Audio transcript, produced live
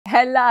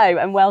Hello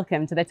and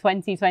welcome to the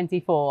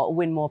 2024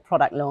 Winmau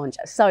product launch.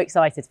 So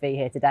excited to be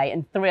here today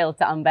and thrilled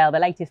to unveil the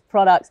latest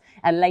products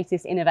and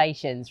latest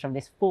innovations from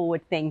this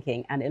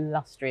forward-thinking and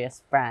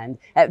illustrious brand.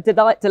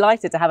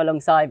 Delighted to have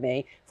alongside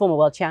me former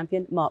world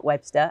champion Mark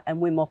Webster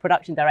and Winmau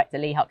production director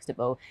Lee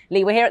Huxtable.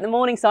 Lee, we're here at the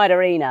Morningside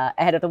Arena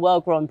ahead of the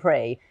World Grand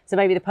Prix, so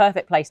maybe the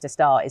perfect place to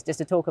start is just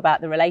to talk about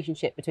the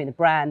relationship between the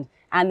brand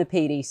and the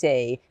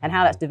PDC and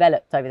how that's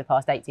developed over the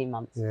past 18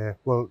 months. Yeah,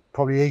 well,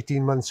 probably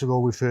 18 months ago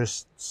we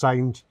first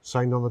signed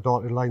on the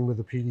dotted line with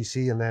the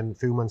PDC, and then a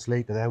few months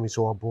later then we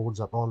saw our boards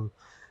up on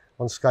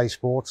Sky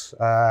Sports.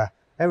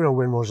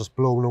 Everyone at Winmau was just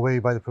blown away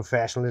by the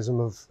professionalism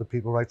of the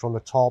people right from the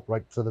top,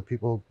 right to the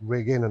people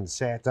rigging and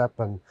setup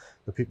and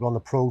the people on the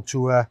pro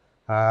tour.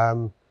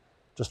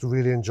 Just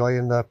really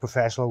enjoying the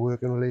professional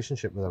working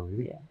relationship with them,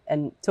 really. Yeah.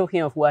 And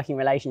talking of working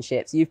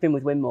relationships, you've been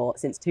with Winmau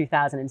since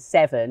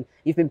 2007.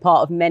 You've been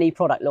part of many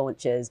product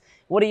launches.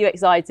 What are you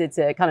excited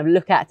to kind of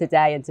look at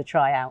today and to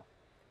try out?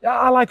 Yeah,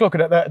 I like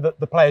looking at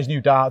the players'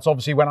 new darts.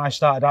 Obviously, when I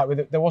started out with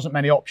it, there wasn't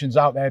many options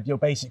out there. You know,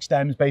 basic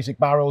stems, basic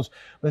barrels.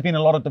 There's been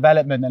a lot of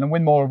development, and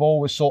Winmau have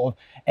always sort of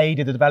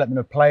aided the development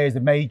of players.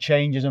 They've made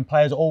changes, and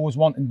players are always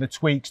wanting the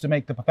tweaks to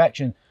make the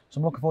perfection. So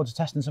I'm looking forward to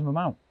testing some of them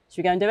out. Should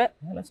we go and do it?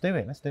 Yeah, let's do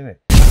it. Let's do it.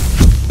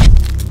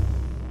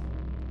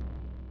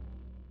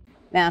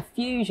 Now,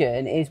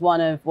 Fusion is one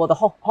of, well, the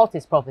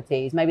hottest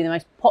properties, maybe the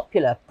most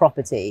popular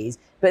properties,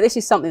 but this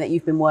is something that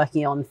you've been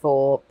working on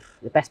for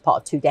the best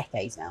part of 2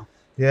 decades now.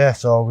 Yeah,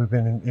 so we've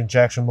been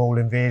injection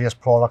molding various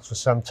products for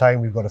some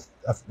time. We've got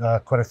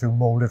quite a few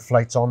molded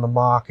flights on the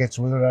market,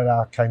 so we've had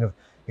our kind of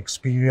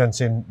experience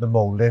in the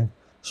molding.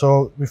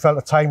 So we felt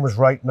the time was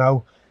right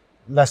now.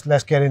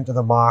 Let's get into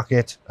the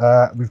market.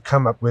 We've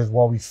come up with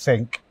what we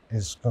think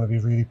is going to be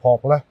really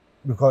popular.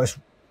 We've got this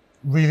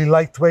really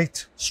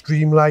lightweight,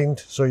 streamlined,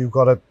 so you've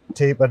got a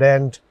tapered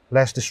end,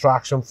 less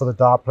distraction for the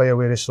dart player,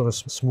 where it's sort of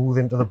smooth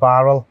into the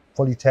barrel,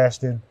 fully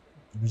tested.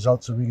 The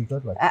results are really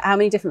good. How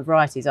many different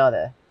varieties are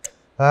there?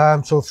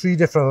 So 3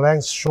 different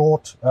lengths,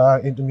 short,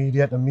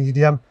 intermediate and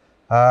medium.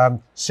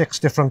 6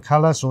 different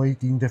colours, so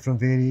 18 different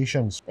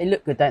variations. They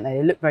look good, don't they?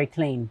 They look very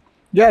clean.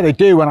 Yeah, they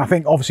do, and I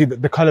think obviously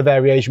the colour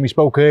variation we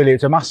spoke earlier,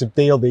 it's a massive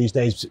deal these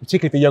days,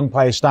 particularly for young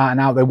players starting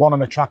out. They want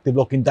an attractive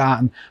looking dart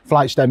and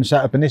flight stem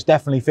setup, and this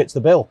definitely fits the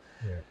bill.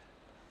 Yeah.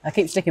 I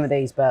keep sticking with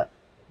these, but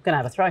I'm going to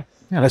have a throw.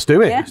 Yeah, let's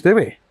do it. Yeah. Let's do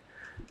it.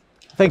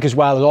 I think as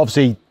well,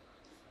 obviously,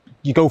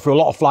 you go through a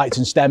lot of flights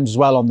and stems as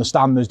well on the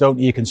standards, don't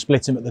you? You can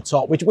split them at the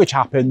top, which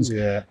happens.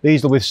 Yeah.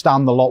 These will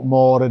withstand a lot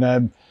more,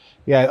 and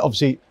yeah,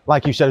 obviously,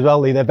 like you said as well,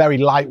 Lee, they're very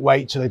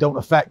lightweight, so they don't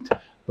affect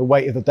the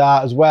weight of the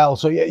dart as well.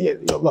 So yeah,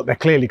 look, they're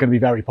clearly going to be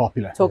very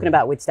popular. Talking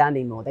about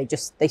withstanding more,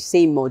 they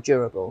seem more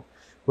durable.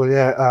 Well,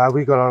 yeah,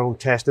 we got our own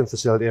testing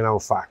facility in our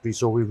factory,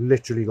 so we've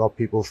literally got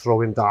people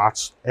throwing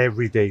darts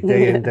every day,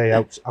 day in, day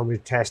out, and we're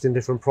testing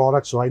different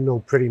products. So I know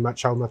pretty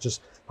much how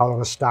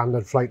long a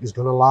standard flight is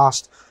going to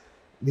last.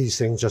 These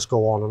things just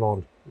go on and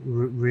on.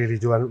 Really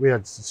do. And we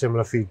had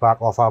similar feedback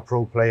off our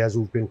pro players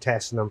who've been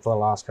testing them for the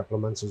last couple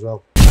of months as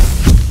well.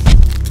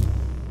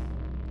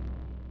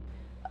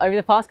 Over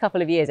the past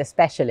couple of years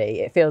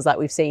especially, it feels like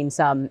we've seen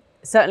some,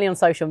 certainly on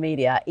social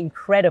media,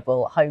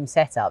 incredible home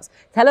setups.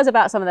 Tell us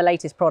about some of the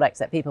latest products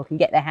that people can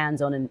get their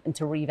hands on and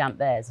to revamp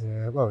theirs.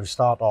 Yeah, well, we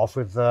start off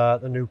with the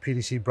new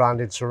PDC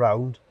branded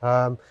surround.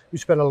 We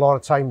spent a lot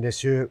of time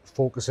this year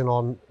focusing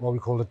on what we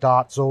call the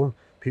dart zone,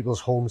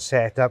 people's home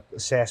setup,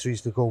 accessories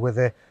to go with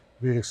it.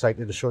 Really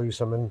excited to show you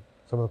some of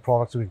the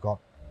products that we've got.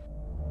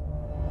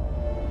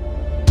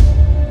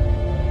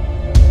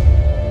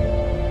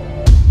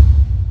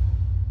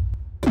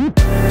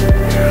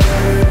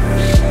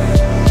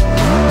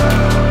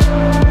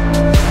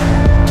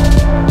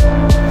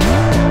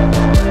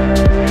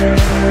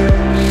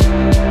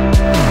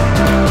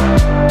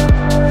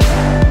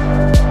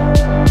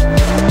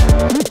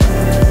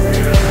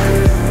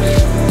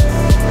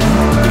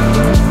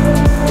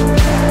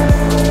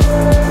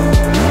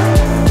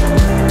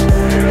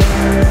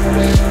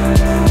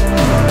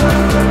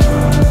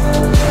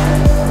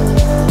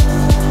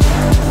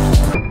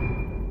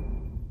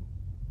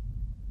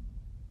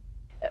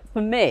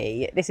 For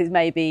me, this is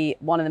maybe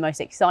one of the most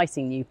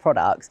exciting new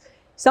products.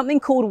 Something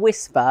called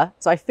Whisper.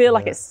 So I feel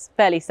like it's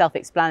fairly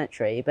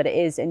self-explanatory, but it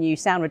is a new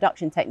sound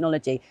reduction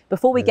technology.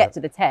 Before we get to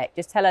the tech,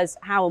 just tell us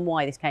how and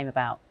why this came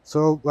about.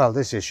 So, well,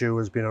 this issue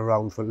has been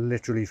around for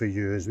literally for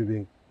years. We've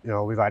been,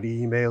 we've had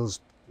emails,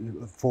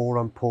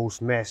 forum posts,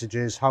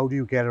 messages. How do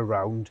you get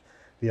around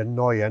the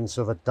annoyance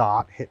of a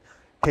dart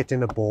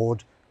hitting a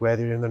board,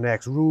 whether you're in the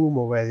next room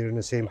or whether you're in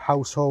the same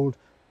household?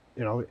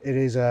 It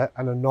is an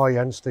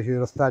annoyance to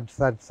hear a thud,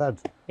 thud, thud.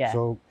 Yeah.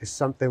 So it's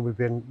something we've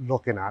been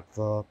looking at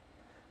for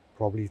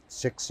probably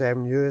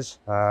 6-7 years.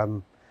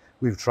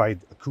 We've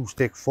tried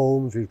acoustic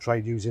foams, we've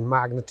tried using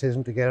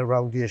magnetism to get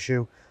around the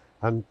issue,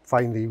 and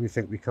finally we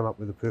think we come up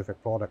with the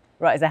perfect product.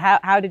 Right, so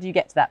how did you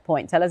get to that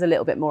point? Tell us a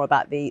little bit more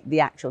about the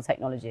actual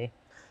technology.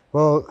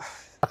 Well,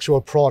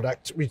 actual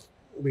product,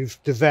 we've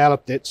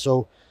developed it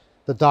so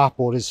the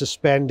dartboard is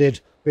suspended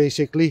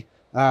basically,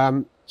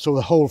 so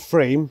the whole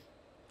frame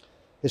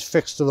is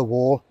fixed to the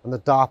wall, and the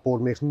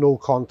dartboard makes no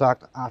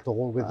contact at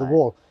all with the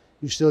wall.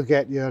 You still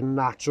get your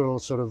natural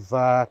sort of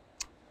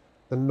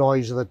the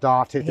noise of the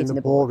dart hitting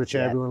the board, which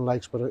everyone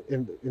likes, but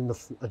in the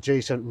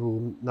adjacent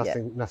room,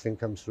 nothing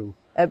comes through.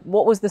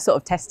 What was the sort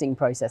of testing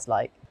process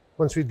like?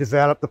 Once we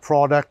developed the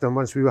product and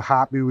once we were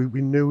happy,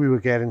 we knew we were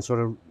getting sort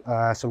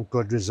of some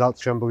good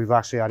results from, but we've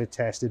actually had it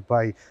tested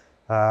by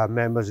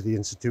members of the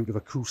Institute of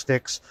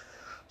Acoustics.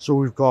 So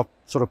we've got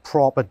sort of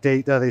proper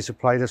data. They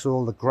supplied us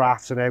all the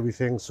graphs and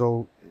everything.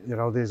 So, you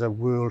know, there's a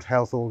World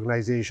Health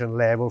Organization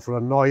level for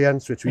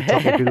annoyance, which we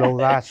took it below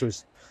that. So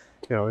it's,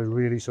 you know, it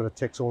really sort of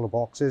ticks all the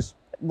boxes.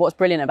 What's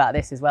brilliant about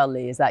this as well,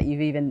 Lee, is that you've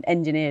even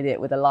engineered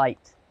it with a light.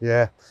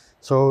 Yeah,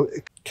 so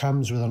it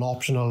comes with an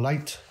optional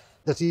light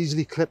that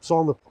easily clips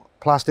on the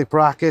plastic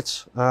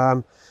brackets.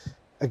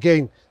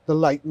 Again, the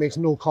light makes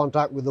no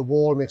contact with the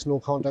wall, makes no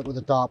contact with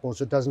the dartboard,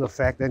 so it doesn't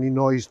affect any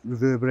noise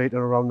reverberating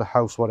around the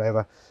house,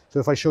 whatever. So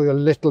if I show you a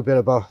little bit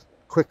about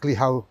quickly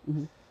how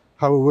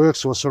it works.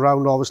 So a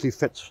surround obviously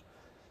fits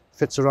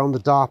around the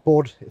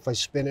dartboard. If I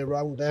spin it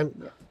around,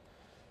 then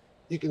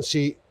you can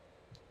see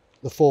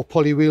the 4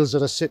 pulley wheels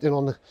that are sitting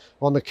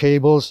on the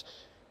cables.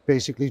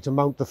 Basically, to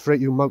mount the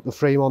frame, you mount the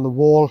frame on the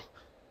wall,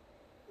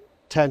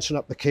 tension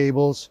up the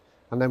cables,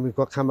 and then we've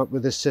got come up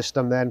with this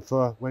system then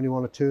for when you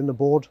want to turn the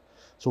board.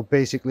 So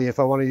basically, if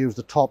I want to use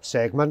the top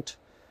segment,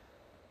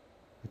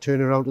 I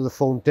turn around to the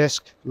phone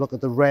disc, look at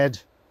the red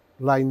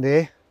line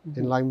there,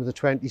 in line with the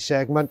 20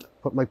 segment,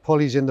 put my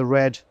pulleys in the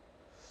red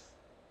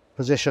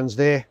positions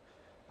there,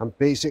 and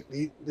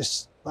basically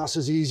that's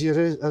as easy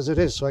as it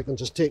is. So I can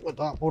just take my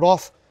dartboard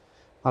off,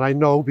 and I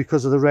know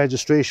because of the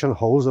registration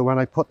holes that when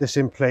I put this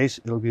in place,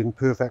 it'll be in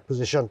perfect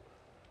position.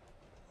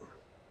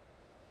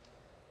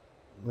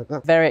 Like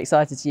that. Very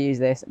excited to use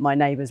this. My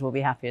neighbours will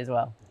be happy as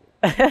well.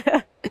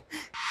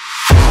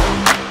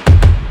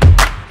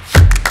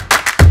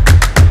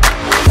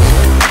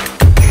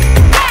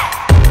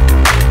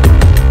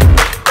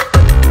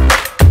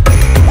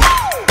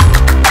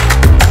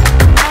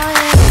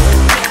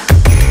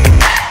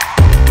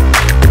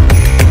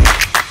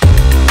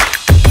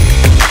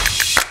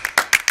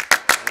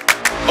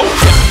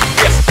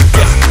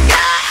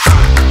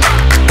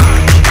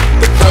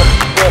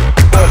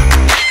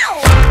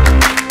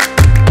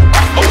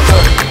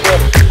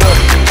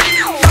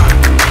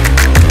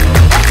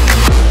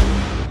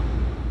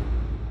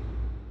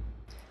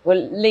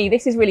 Well, Lee,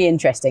 this is really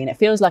interesting. It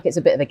feels like it's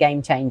a bit of a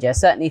game changer,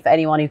 certainly for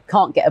anyone who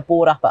can't get a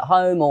board up at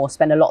home or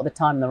spend a lot of the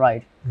time on the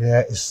road.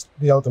 Yeah, it's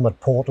the ultimate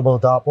portable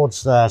dartboard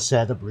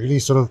setup. Really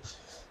sort of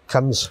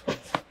comes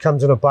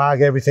in a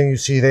bag, everything you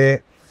see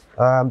there.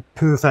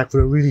 Perfect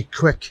for a really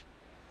quick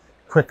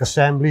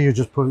assembly. You're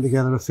just putting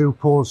together a few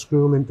poles,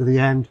 screw them into the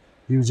end.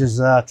 Uses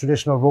a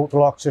traditional rotor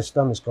lock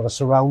system. It's got a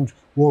surround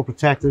wall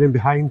protector in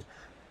behind.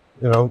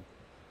 You know,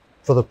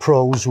 for the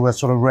pros who are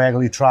sort of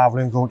regularly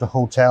traveling, going to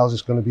hotels,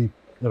 it's going to be,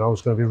 you know,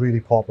 it's going to be really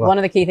popular. One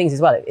of the key things as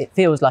well, it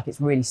feels like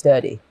it's really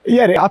sturdy.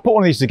 Yeah, I put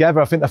one of these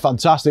together. I think they're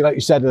fantastic. Like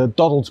you said, they're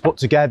doddle to put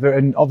together.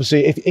 And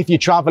obviously, if you're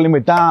traveling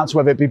with darts,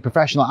 whether it be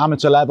professional,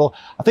 amateur level,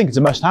 I think it's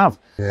a must-have.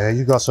 Yeah,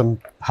 you got some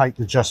height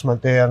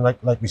adjustment there. And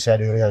like we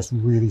said earlier, it's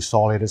really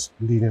solid. It's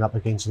leaning up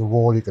against the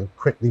wall. You can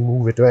quickly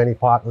move it to any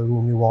part of the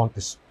room you want.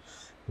 It's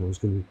going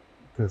to be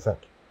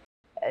perfect.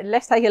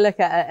 Let's take a look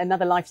at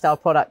another lifestyle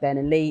product then.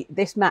 And Lee,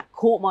 this mat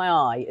caught my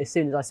eye as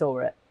soon as I saw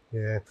it.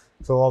 Yeah,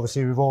 so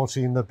obviously we've all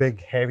seen the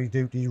big heavy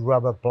duty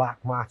rubber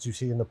black mats you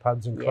see in the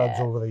pubs and clubs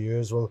over the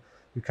years. Well,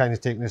 we've kind of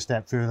taken a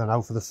step further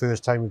now. For the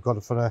first time, we've got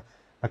it for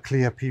a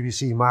clear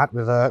PVC mat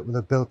with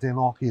a built-in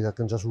hockey that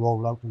can just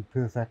roll out in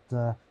perfect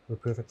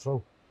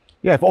throw.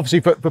 Yeah, obviously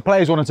for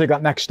players who want to take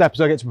that next step as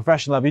they get to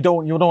professional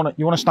level, you want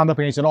to stand up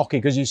against an hockey,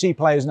 because you see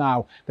players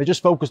now, they're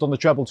just focused on the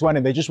treble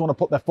 20. They just want to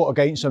put their foot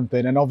against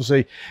something, and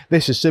obviously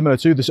this is similar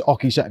to this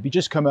hockey setup. You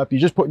just come up,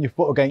 you're just putting your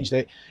foot against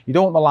it. You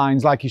don't want the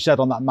lines, like you said,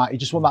 on that mat. You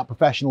just want that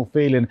professional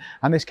feeling,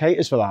 and this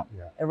caters for that.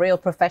 Yeah. A real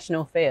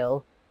professional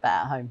feel, but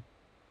at home.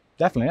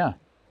 Definitely, yeah.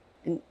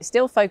 And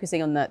still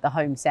focusing on the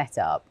home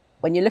setup,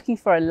 when you're looking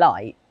for a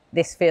light,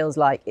 this feels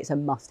like it's a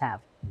must-have.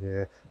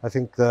 Yeah, I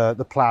think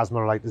the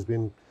plasma light has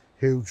been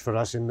huge for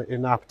us in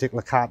that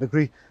particular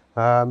category.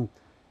 I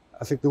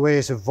think the way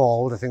it's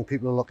evolved, I think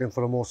people are looking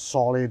for a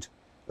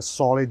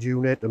solid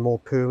unit, a more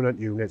permanent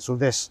unit. So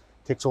this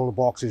ticks all the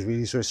boxes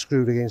really. So it's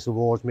screwed against the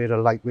wall, it's made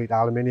of lightweight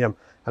aluminium,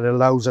 and it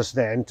allows us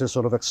then to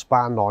sort of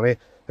expand on it.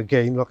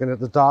 Again, looking at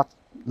your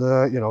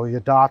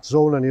dart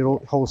zone and your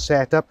whole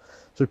setup.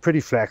 So it's pretty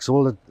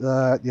flexible.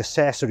 The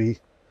accessory.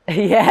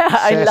 Yeah,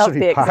 I love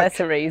the pack.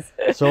 accessories.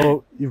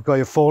 So you've got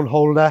your phone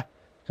holder.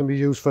 Can be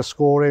used for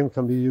scoring,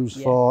 can be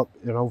used for,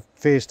 you know,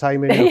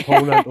 FaceTiming your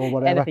opponent or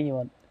whatever. Anything you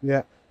want.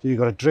 Yeah. So you've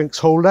got a drinks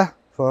holder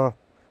for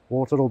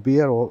water or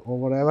beer or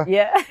whatever.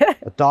 Yeah.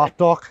 A dart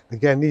dock.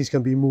 Again, these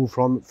can be moved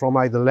from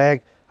either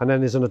leg. And then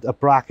there's a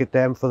bracket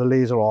then for the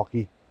laser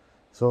hockey.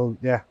 So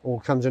yeah, all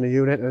comes in a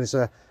unit, and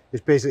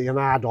it's basically an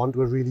add-on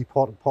to a really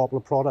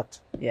popular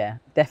product. Yeah,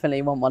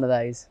 definitely want one of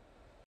those.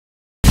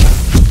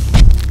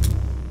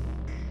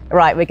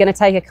 Right, we're going to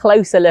take a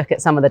closer look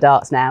at some of the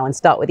darts now and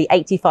start with the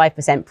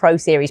 85% Pro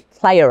Series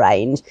player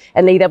range.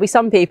 And Lee, there'll be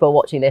some people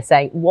watching this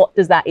saying, what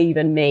does that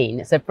even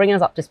mean? So bring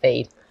us up to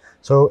speed.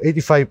 So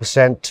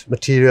 85%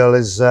 material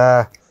is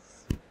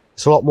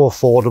it's a lot more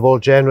affordable,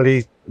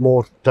 generally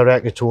more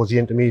directed towards the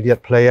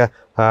intermediate player.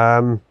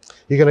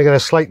 You're going to get a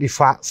slightly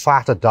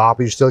fatter dart,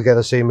 but you still get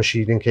the same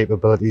machining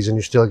capabilities, and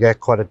you still get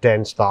quite a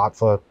dense dart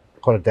for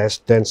quite a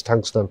dense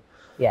tungsten.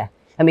 Yeah.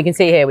 And we can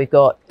see here we've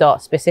got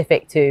darts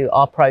specific to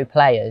our pro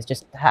players.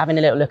 Just having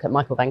a little look at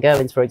Michael van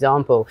Gerwen's, for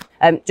example.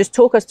 Just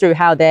talk us through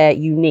how they're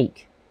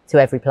unique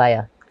to every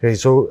player. Okay,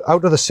 so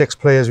out of the 6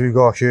 players we've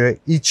got here,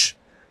 each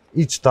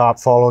dart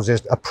follows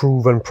a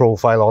proven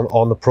profile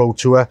on the Pro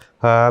Tour.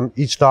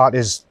 Each dart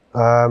is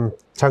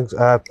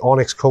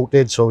onyx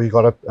coated, so we've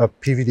got a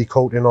PVD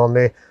coating on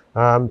there.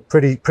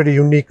 Pretty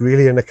unique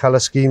really in the colour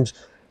schemes.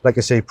 Like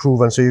I say,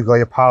 proven. So you've got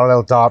your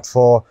parallel dart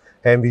for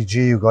MVG,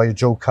 you've got your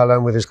Joe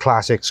Cullen with his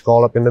classic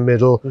scallop in the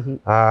middle.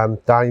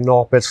 Danny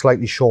Noppert,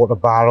 slightly shorter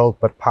barrel,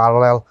 but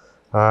parallel.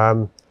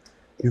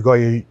 You've got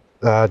your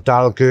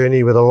Daryl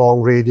Gurney with a long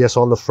radius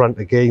on the front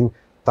again.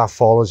 That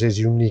follows his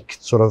unique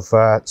sort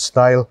of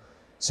style.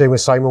 Same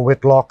with Simon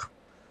Whitlock.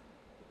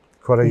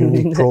 Quite a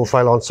unique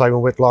profile on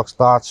Simon Whitlock's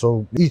dart.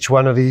 So each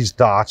one of these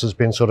darts has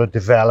been sort of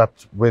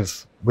developed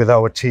with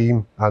our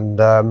team. And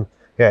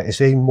yeah,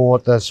 it's aimed more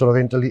at the sort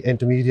of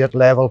intermediate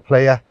level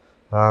player.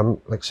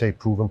 Like say,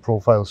 proven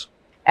profiles.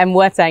 And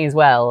worth saying as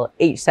well,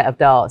 each set of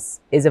darts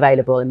is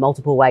available in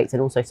multiple weights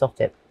and also soft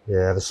tip.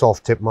 Yeah, the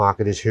soft tip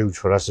market is huge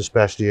for us,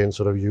 especially in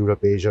sort of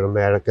Europe, Asia,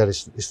 America.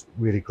 It's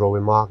really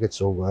growing market,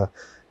 so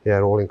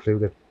yeah, all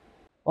included.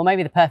 Well,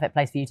 maybe the perfect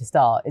place for you to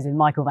start is with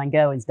Michael van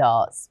Gerwen's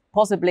darts,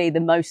 possibly the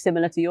most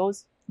similar to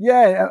yours.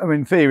 Yeah, I mean,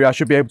 in theory, I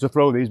should be able to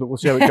throw these, but we'll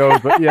see how it goes.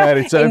 But yeah,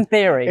 it's in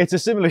theory, it's a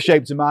similar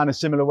shape to mine, a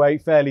similar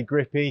weight, fairly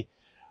grippy.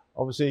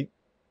 Obviously,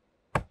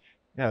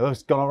 yeah,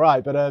 that's gone all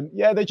right. But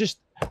yeah, they just,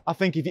 I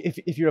think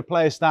if you're a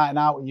player starting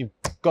out and you've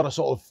got a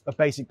sort of a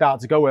basic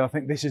dart to go with, I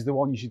think this is the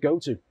one you should go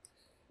to.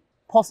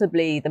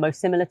 Possibly the most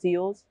similar to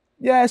yours?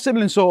 Yeah,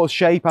 similar sort of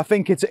shape. I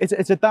think it's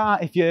a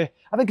dart. I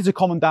think it's a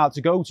common dart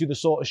to go to. The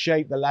sort of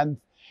shape, the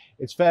length,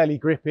 it's fairly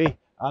grippy,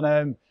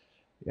 and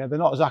yeah, they're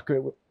not as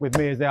accurate with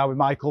me as they are with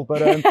Michael, but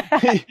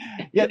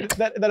yeah,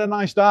 they're a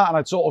nice dart, and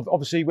I'd sort of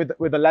obviously with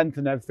the length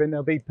and everything,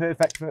 they'll be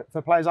perfect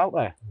for players out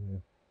there. Yeah.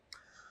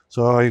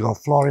 So you got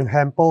Florian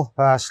Hempel,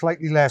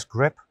 slightly less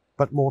grip,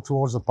 but more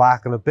towards the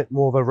back and a bit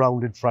more of a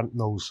rounded front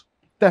nose.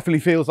 Definitely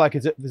feels like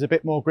there's a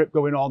bit more grip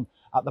going on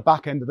at the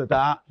back end of the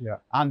dart, yeah,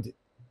 and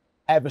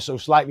ever so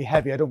slightly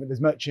heavy. I don't think there's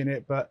much in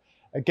it, but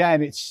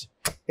again,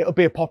 it'll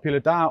be a popular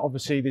dart.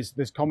 Obviously,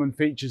 there's common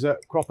features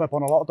that crop up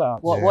on a lot of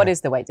darts. What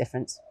is the weight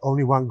difference?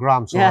 Only 1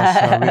 gram, so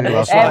that's really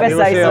well. Ever so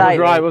slightly. I was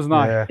right, wasn't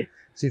I? Yeah.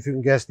 See if you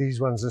can guess these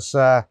ones. This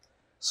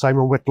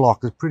Simon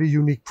Whitlock. There's a pretty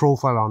unique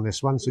profile on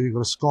this one. So you've got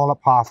a scallop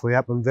halfway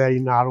up and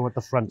very narrow at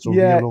the front, so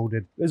yeah,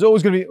 reloaded. There's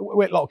always going to be,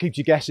 Whitlock keeps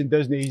you guessing,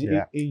 doesn't he?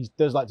 Yeah. He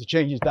does like to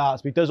change his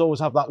darts, but he does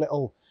always have that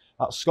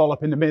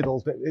scallop in the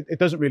middle. It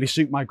doesn't really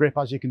suit my grip,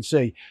 as you can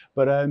see.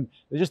 But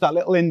there's just that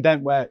little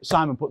indent where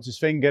Simon puts his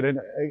finger, and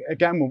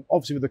again,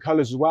 obviously with the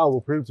colours as well,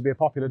 will prove to be a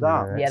popular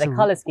dart. Yeah, the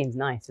colour scheme's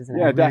nice, isn't it?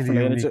 Yeah, really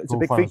definitely, and it's a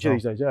big feature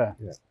these days. Yeah.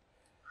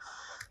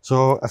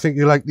 So I think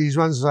you like these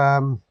ones.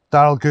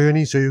 Daryl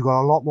Gurney, so you've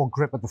got a lot more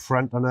grip at the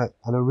front and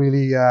a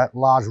really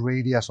large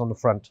radius on the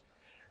front.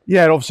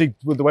 Yeah, obviously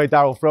with the way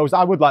Daryl throws,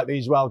 I would like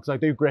these as well, because I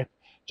do grip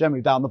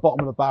generally down the bottom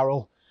of the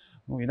barrel.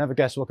 Well, you never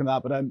guess looking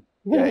at that, but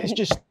yeah, it's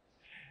just,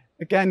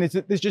 again,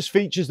 there's just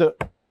features that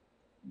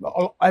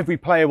every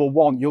player will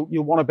want.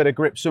 You'll want a bit of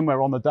grip somewhere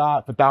on the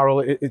dart. For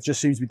Daryl, it just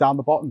seems to be down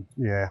the bottom.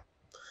 Yeah.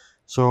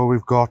 So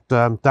we've got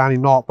Danny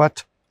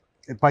Noppert,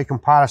 by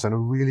comparison, a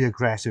really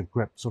aggressive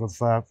grip, sort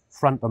of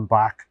front and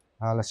back.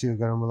 Let's see who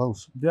get on with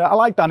those. Yeah, I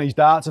like Danny's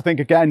darts. I think,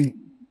 again,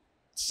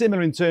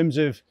 similar in terms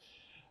of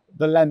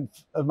the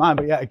length of mine,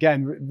 but yeah,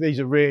 again,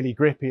 these are really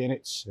grippy, and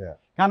it's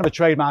kind of a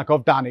trademark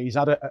of Danny. He's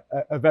had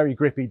a very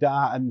grippy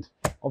dart, and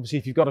obviously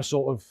if you've got a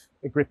sort of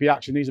a grippy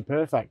action, these are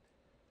perfect.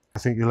 I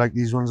think you like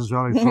these ones as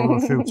well. You've thrown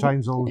them a few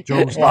times, old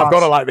Joe's Well, I've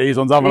got to like these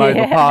ones, haven't I,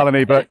 for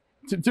Parley, but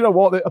do you know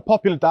what? A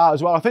popular dart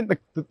as well. I think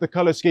the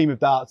colour scheme of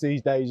darts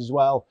these days as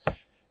well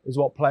is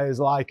what players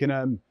like,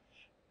 and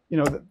you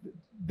know,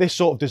 this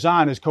sort of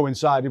design has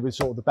coincided with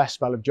sort of the best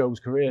spell of Joe's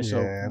career. So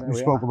yeah, we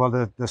spoke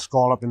about the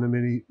scallop in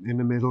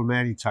the middle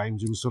many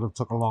times. It was sort of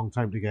took a long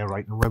time to get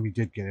right, and when we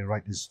did get it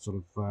right, his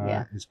sort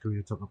of his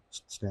career took a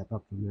step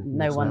up.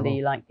 No wonder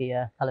you like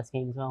the colour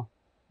scheme as well.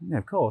 Yeah,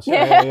 of course.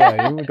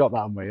 Yeah. We got that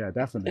on me. Yeah,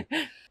 definitely.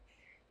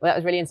 Well, that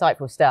was really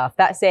insightful stuff.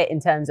 That's it in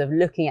terms of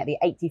looking at the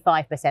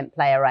 85%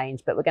 player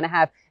range, but we're going to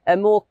have a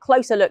more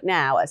closer look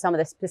now at some of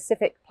the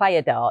specific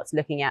player darts,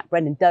 looking at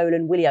Brendan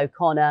Dolan, Willie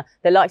O'Connor,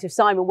 the likes of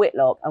Simon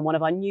Whitlock, and one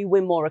of our new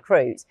Winmau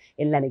recruits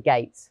in Leonard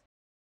Gates.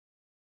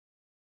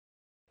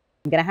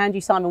 I'm going to hand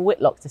you Simon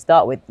Whitlock to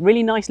start with.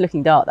 Really nice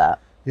looking dart, that.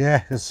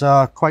 Yeah, it's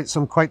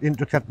quite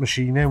intricate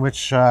machining,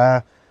 which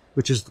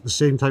is the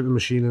same type of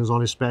machining as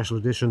on his special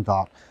edition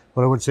dart.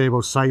 What I would say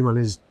about Simon,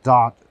 his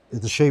dart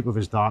the shape of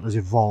his dart has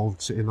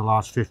evolved in the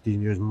last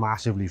 15 years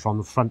massively, from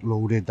the front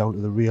loaded down to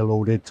the rear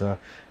loaded to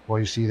what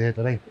you see there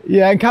today.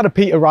 Yeah, and kind of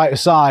Peter Wright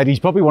aside, he's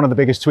probably one of the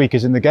biggest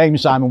tweakers in the game,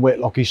 Simon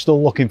Whitlock. He's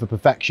still looking for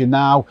perfection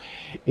now.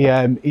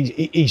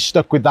 He's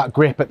stuck with that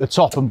grip at the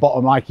top and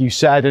bottom, like you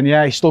said, and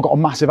yeah, he's still got a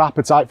massive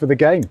appetite for the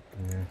game.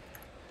 Yeah.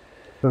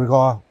 So we've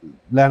got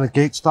Leonard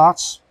Gates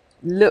darts.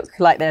 Look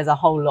like there's a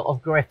whole lot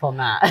of grip on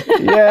that.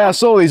 Yeah, I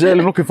saw these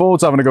earlier. I'm looking forward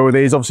to having a go with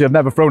these. Obviously, I've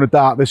never thrown a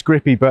dart this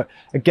grippy, but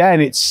again,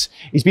 he's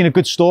been a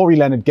good story,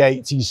 Leonard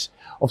Gates. He's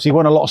obviously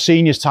won a lot of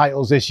seniors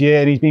titles this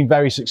year, and he's been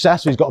very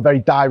successful. He's got a very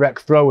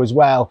direct throw as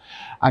well,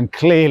 and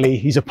clearly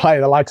he's a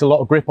player that likes a lot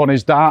of grip on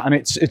his dart, and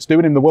it's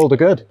doing him the world of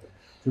good.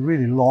 It's a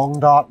really long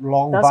dart,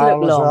 long Does barrel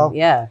look as long, well.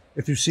 yeah.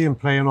 If you see him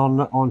playing on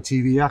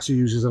TV, he actually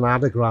uses an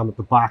adagram at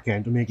the back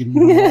end to make it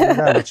even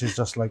longer, which is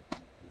just like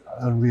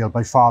unreal.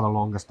 By far the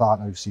longest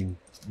dart I've seen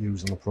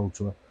used on the Pro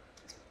Tour.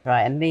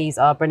 Right, and these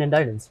are Brendan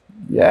Dolan's.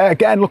 Yeah,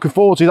 again, looking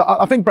forward to it.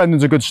 I think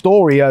Brendan's a good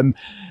story.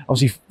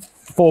 Obviously,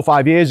 4 or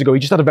 5 years ago, he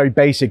just had a very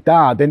basic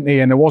dart, didn't he?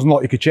 And there wasn't a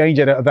lot you could change.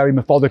 He had a very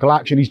methodical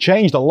action. He's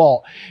changed a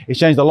lot. He's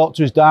changed a lot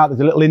to his dart. There's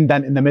a little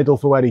indent in the middle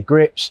for where he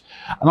grips.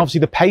 And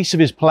obviously the pace of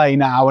his play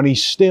now, and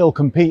he's still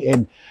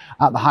competing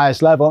at the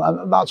highest level.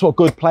 And that's what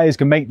good players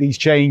can make these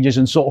changes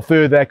and sort of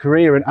further their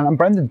career. And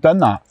Brendan's done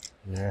that.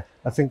 Yeah,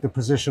 I think the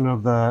position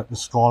of the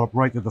scallop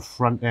right at the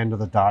front end of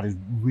the dart is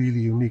really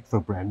unique for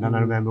Brendan.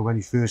 I remember when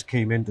he first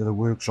came into the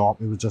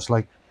workshop, it was just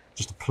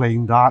a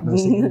plain dart. And I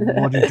was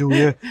thinking, what do you do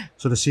here?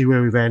 So to see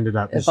where we've ended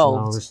up, it's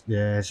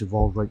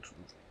evolved right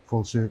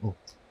full circle.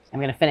 I'm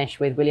going to finish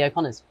with Willie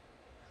O'Connor's.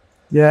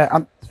 Yeah,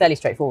 It's fairly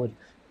straightforward.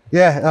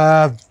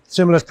 Yeah,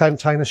 similar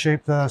kind of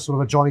shape, sort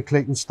of a Johnny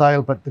Clayton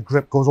style, but the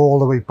grip goes all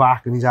the way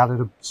back, and he's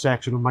added a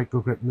section of micro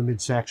grip in the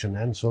midsection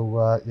then.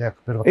 So yeah, a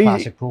bit of a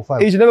classic profile.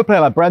 He's another player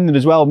like Brendan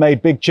as well,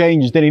 made big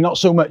changes, didn't he? Not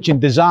so much in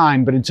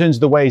design, but in terms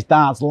of the way his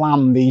darts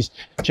land, he's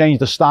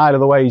changed the style of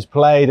the way he's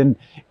played, and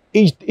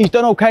he's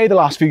done okay the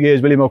last few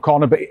years, William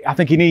O'Connor, but I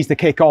think he needs to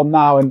kick on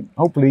now, and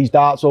hopefully these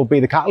darts will be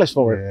the catalyst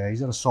for it. Yeah, he's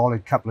had a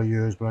solid couple of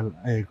years, but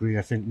I agree.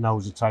 I think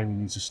now's the time he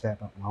needs to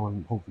step up now,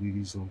 and hopefully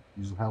these will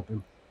help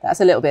him. That's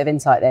a little bit of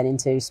insight then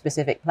into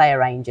specific player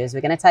ranges.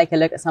 We're going to take a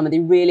look at some of the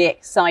really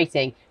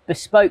exciting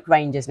bespoke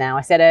ranges now.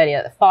 I said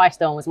earlier that the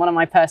Firestorm was one of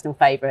my personal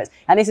favourites,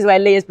 and this is where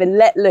Lee has been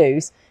let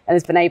loose and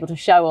has been able to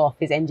show off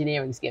his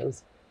engineering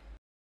skills.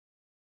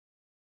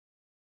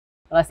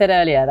 Well, I said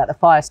earlier that the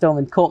Firestorm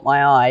had caught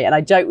my eye, and I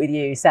joked with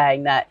you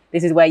saying that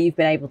this is where you've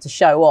been able to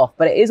show off,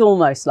 but it is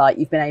almost like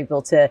you've been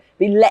able to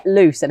be let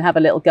loose and have a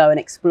little go and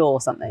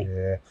explore something.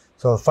 Yeah,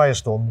 so the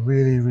Firestorm,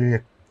 really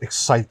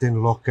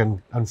exciting look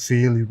and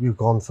feel. You've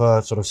gone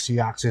for sort of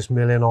C-axis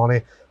milling on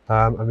it.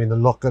 I mean, the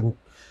look and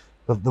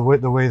the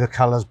way the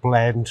colours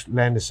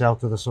lend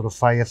itself to the sort of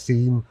fire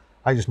theme.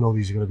 I just know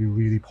these are going to be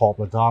really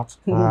popular darts.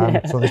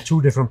 So there's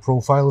two different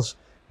profiles.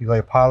 You've got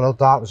a parallel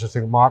dart, which I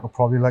think Mark will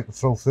probably like to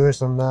throw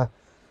first, and the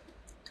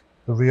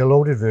rear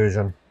loaded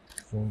version.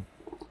 So.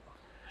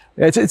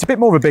 Yeah, it's a bit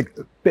more of a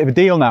bit of a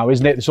deal now,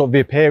 isn't it? The sort of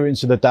the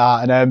appearance of the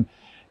dart, and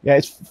yeah,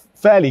 it's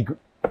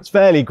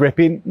fairly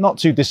grippy, not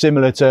too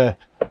dissimilar to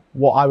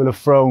what I would have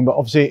thrown, but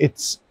obviously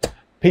it's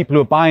people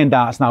who are buying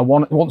darts now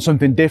want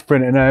something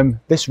different, and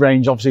this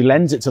range obviously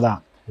lends it to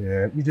that.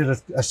 Yeah, we did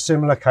a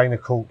similar kind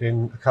of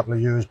coating a couple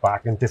of years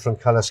back in different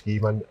colour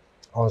scheme, and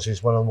honestly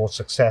it's one of the most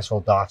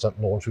successful darts at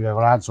launch we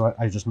ever had, so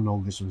I just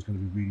know this one's going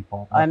to be really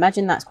popular. I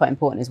imagine that's quite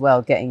important as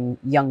well, getting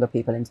younger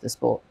people into the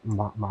sport.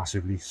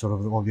 Massively, sort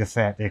of all the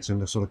aesthetics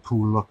and the sort of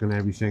cool look and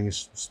everything.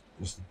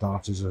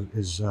 Darts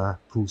is a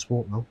cool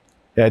sport now.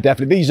 Yeah,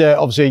 definitely. These are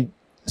obviously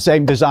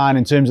same design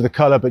in terms of the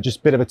colour, but just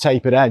a bit of a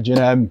tapered edge.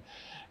 And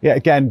yeah,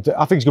 again,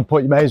 I think it's a good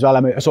point you made as well. I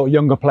mean, sort of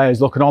younger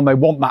players looking on, they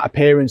want that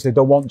appearance. They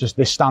don't want just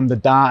this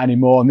standard dart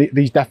anymore, and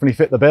these definitely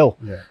fit the bill.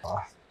 Yeah,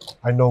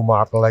 I know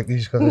Mark will like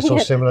these because they're so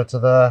similar to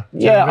the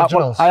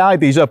originals. I eyed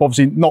these up.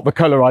 Obviously, not the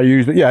colour I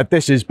use, but yeah,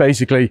 this is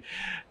basically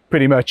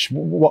pretty much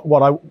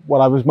what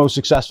I was most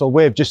successful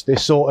with. Just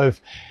this sort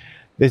of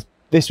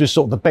this was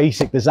sort of the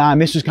basic design.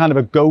 This was kind of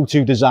a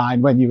go-to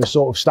design when you were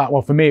sort of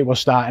well, for me, it was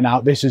starting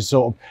out. This is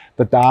sort of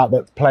the dart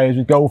that players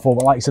would go for.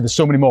 But like I said, there's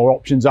so many more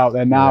options out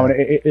there now, and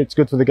it's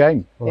good for the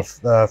game. Well,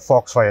 the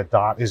Foxfire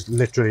dart is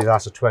literally,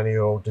 that's a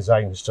 20-year-old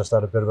design. It's just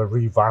had a bit of a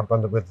revamp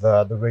with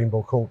the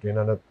rainbow coating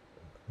and a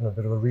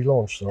bit of a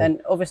relaunch. So.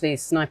 And obviously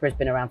Sniper has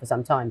been around for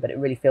some time, but it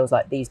really feels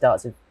like these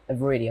darts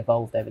have really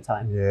evolved over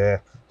time. Yeah,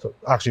 so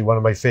actually one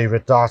of my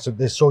favourite darts.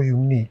 They're so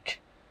unique.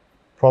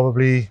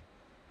 Probably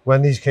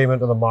when these came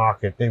into the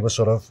market, they were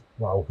sort of,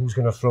 wow, who's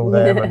going to throw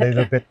them? And they're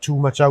a bit too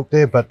much out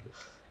there, but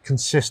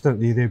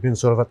consistently they've been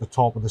sort of at the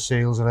top of the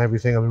sales and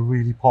everything. I mean,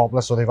 really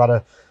popular. So they've had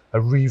a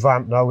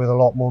revamp now with a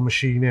lot more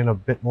machining, a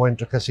bit more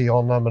intricacy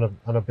on them,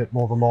 and a bit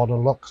more of a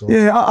modern look. So.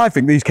 Yeah, I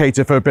think these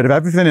cater for a bit of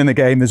everything in the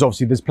game.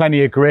 There's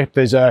plenty of grip.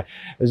 There's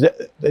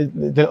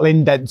little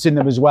indents in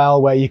them as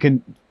well where you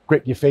can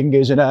grip your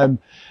fingers, and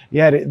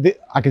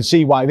I can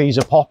see why these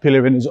are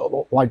popular, and it's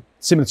like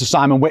similar to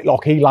Simon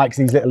Whitlock. He likes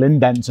these little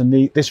indents, and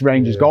this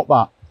range has got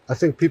that. I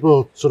think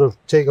people sort of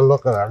take a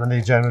look at them and they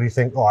generally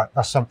think, oh,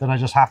 that's something I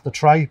just have to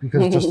try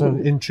because it's just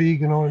an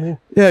intrigue, you know what I mean?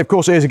 Yeah, of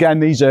course it is.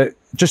 Again, these are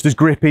just as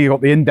grippy. You've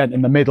got the indent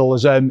in the middle.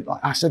 As like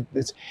I said,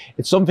 it's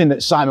something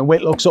that Simon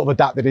Whitlock sort of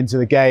adapted into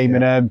the game.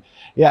 Yeah. And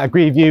yeah, I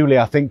agree with you, Lee.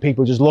 I think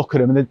people just look at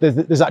them and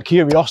there's that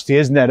curiosity,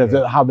 isn't there, of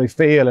how they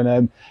feel.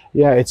 And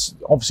yeah, it's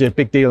obviously a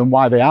big deal and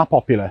why they are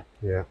popular.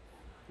 Yeah.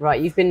 Right,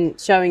 you've been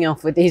showing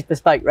off with these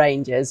bespoke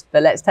ranges,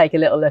 but let's take a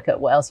little look at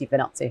what else you've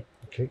been up to.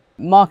 Okay.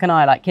 Mark and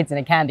I are like kids in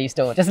a candy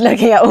store, just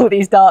looking at all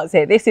these darts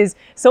here. This is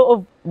sort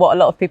of what a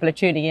lot of people are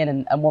tuning in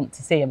and want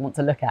to see and want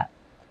to look at.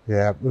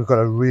 Yeah, we've got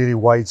a really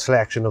wide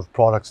selection of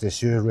products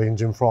this year,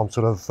 ranging from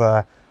sort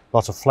of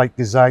lots of flight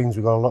designs.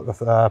 We've got a lot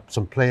of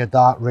some player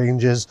dart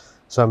ranges,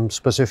 some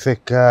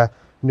specific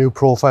new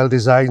profile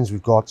designs.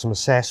 We've got some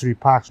accessory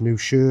packs, new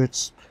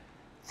shirts,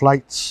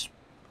 flights,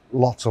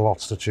 lots and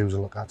lots to choose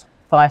and look at.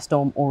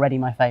 Firestorm, already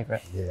my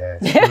favourite. Yeah,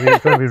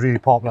 it's going to be really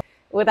popular.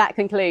 Well, that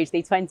concludes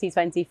the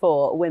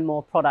 2024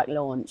 Winmau product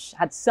launch.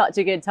 Had such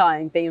a good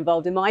time being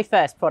involved in my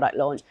first product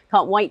launch.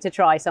 Can't wait to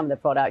try some of the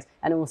products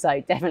and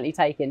also definitely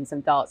taking some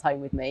darts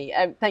home with me.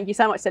 Thank you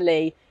so much to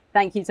Lee.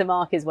 Thank you to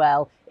Mark as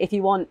well. If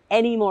you want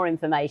any more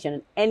information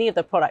on any of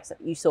the products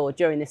that you saw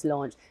during this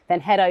launch, then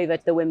head over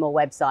to the Winmau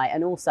website,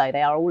 and also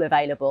they are all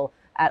available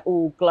at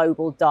all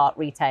global dart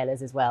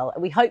retailers as well.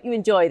 We hope you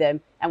enjoy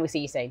them, and we'll see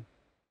you soon.